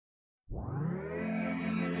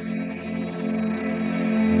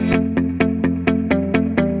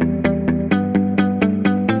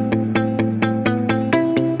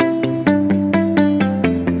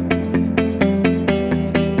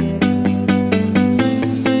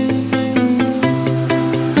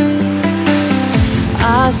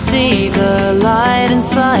see the light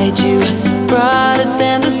inside you, brighter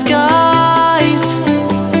than the skies.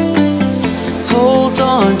 Hold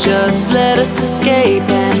on, just let us escape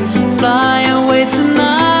and fly away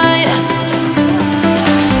tonight.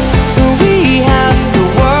 We have the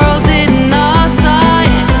world in our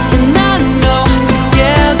sight, and I know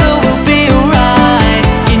together we'll be alright.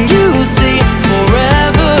 Can you see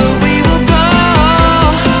forever we will go?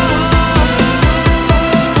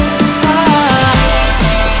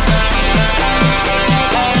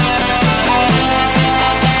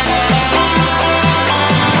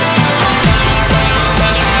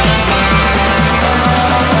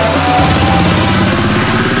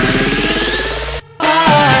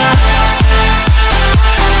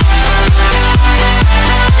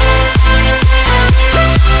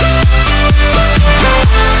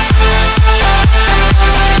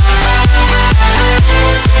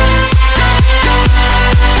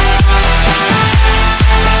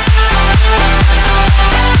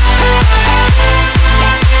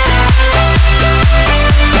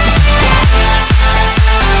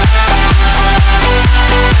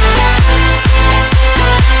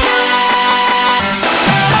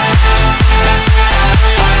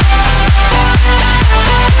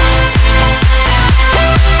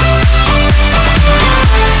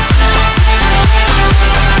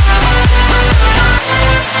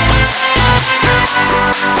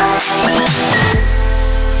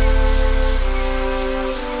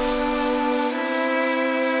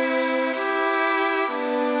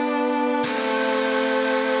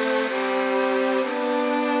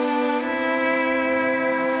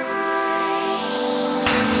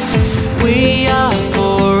 We are for